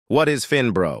What is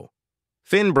Finbro?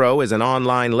 Finbro is an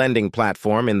online lending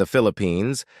platform in the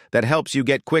Philippines that helps you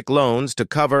get quick loans to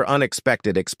cover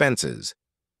unexpected expenses.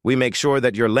 We make sure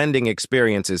that your lending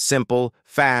experience is simple,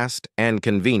 fast, and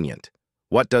convenient.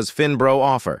 What does Finbro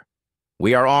offer?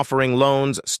 We are offering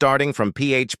loans starting from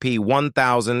PHP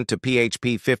 1,000 to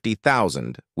PHP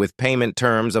 50,000 with payment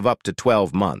terms of up to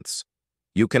 12 months.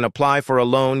 You can apply for a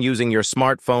loan using your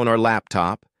smartphone or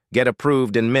laptop, get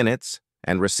approved in minutes,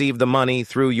 and receive the money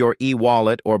through your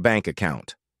e-wallet or bank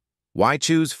account. Why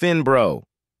choose Finbro?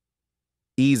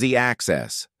 Easy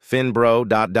access.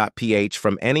 finbro.ph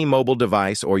from any mobile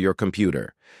device or your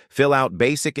computer. Fill out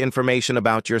basic information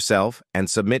about yourself and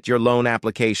submit your loan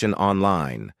application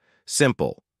online.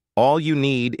 Simple. All you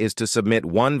need is to submit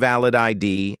one valid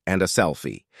ID and a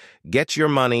selfie. Get your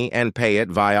money and pay it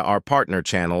via our partner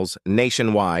channels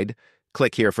nationwide.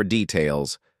 Click here for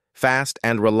details. Fast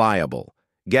and reliable.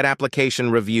 Get application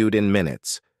reviewed in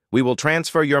minutes. We will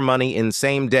transfer your money in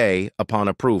same day upon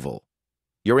approval.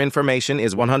 Your information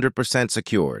is 100%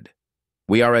 secured.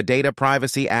 We are a Data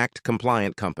Privacy Act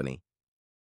compliant company.